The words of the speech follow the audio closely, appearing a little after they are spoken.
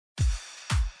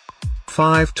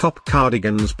5 Top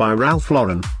Cardigans by Ralph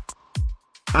Lauren.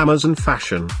 Amazon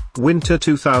Fashion, Winter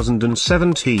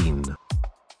 2017.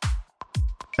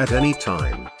 At any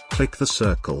time, click the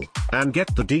circle, and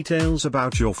get the details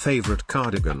about your favorite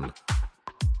cardigan.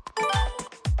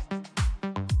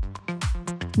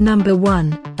 Number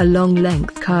 1, a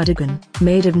long-length cardigan,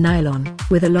 made of nylon,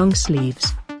 with a long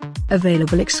sleeves.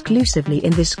 Available exclusively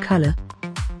in this color.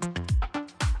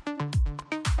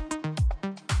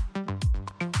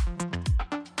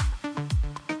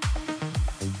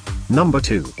 Number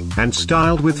 2, and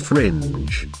styled with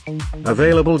fringe.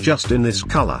 Available just in this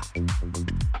color.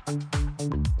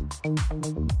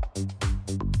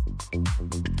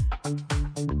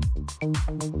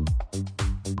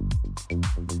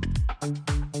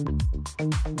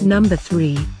 Number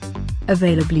 3.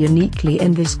 Available uniquely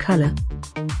in this color.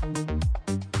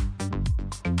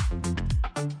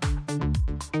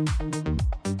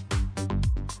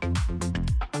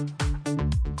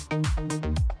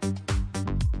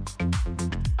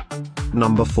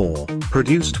 Number 4,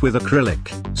 produced with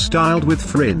acrylic, styled with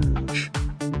fringe.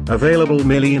 Available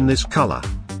merely in this color.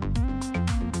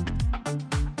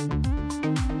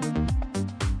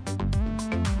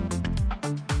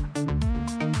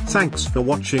 Thanks for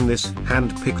watching this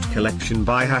hand-picked collection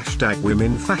by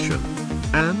 #WomenFashion.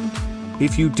 And,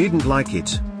 if you didn't like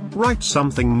it, write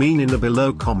something mean in the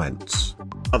below comments.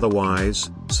 Otherwise,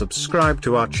 subscribe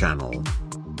to our channel.